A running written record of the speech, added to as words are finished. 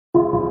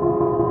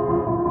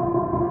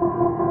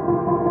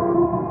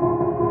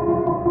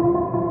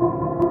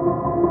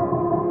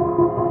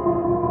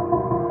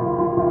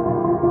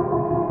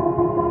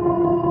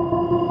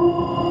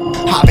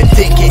I've been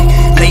thinking,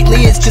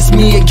 lately it's just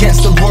me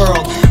against the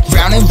world.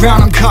 Round and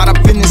round I'm caught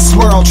up in this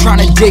swirl, trying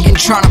to dig and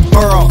trying to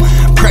burrow.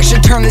 Pressure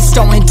turned this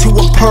stone into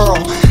a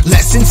pearl.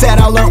 Lessons that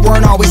I learned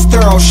weren't always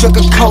thorough,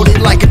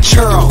 sugar-coated like a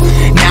churl.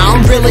 Now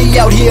I'm really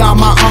out here on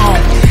my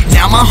own.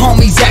 Now my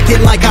homies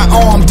acting like I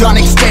owe 'em, done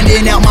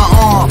extending out my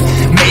arm.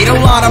 Made a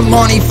lot of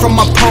money from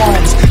my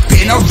poems,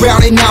 been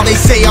around and now they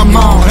say I'm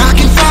on. I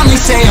can finally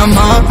say I'm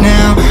up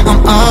now, I'm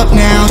up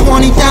now.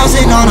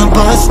 20,000 on a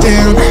bus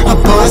down,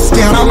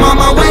 I'm on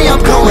my way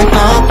up, going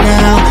up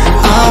now,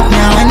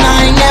 and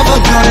I ain't never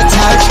gonna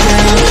touch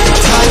down.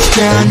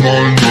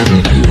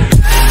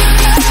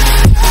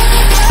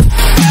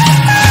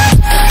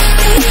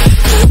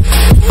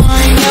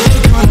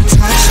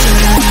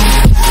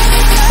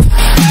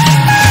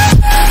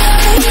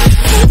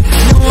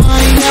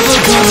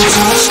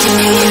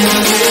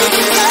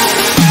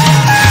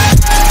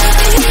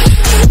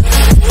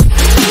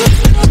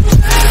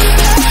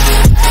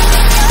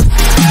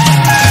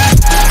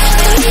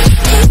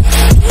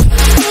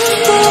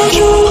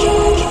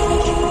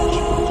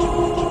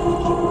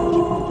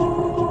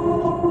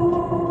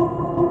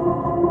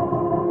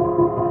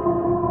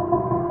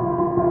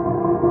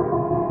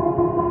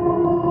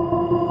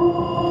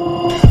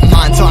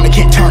 I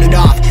can't turn it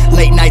off.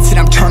 Late nights and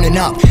I'm turning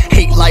up.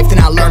 Hate life, then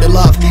I learn to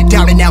love.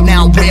 Down and out,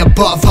 now I'm way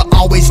above. I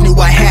always knew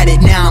I had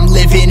it, now I'm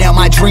living out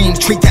my dreams.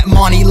 Treat that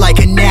money like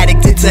an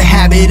addict, it's a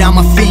habit, I'm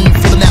a fiend.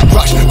 Feeling that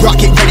rush,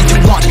 rocket ready to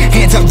launch.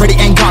 Hands up, ready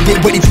and gone, been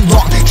waiting too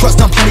long.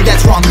 Trust on plenty,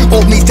 that's wrong.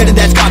 Old me's dead and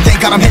that's gone,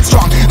 thank God I'm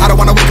headstrong. I don't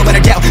wanna wake up in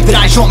a doubt that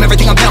I show 'em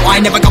everything I'm about. I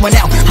ain't never going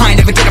out, I ain't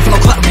never getting from no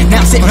clout. Now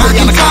I'm sitting pretty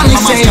on the cloud,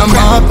 I'm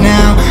up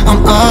now,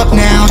 I'm up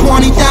now.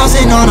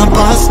 20,000 on a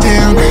bus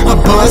down,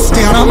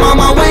 I'm on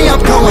my way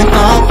up, going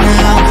up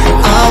now,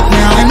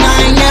 and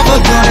I ain't never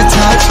gonna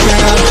touch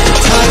down.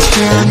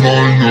 And I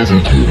ain't never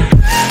gonna.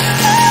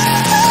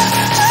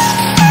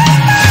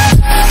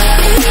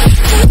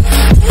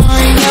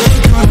 I ain't never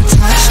gonna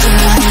touch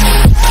down.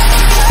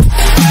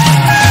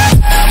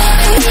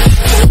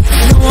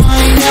 No, I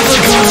ain't never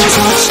gonna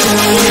touch down.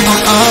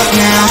 I'm up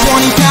now,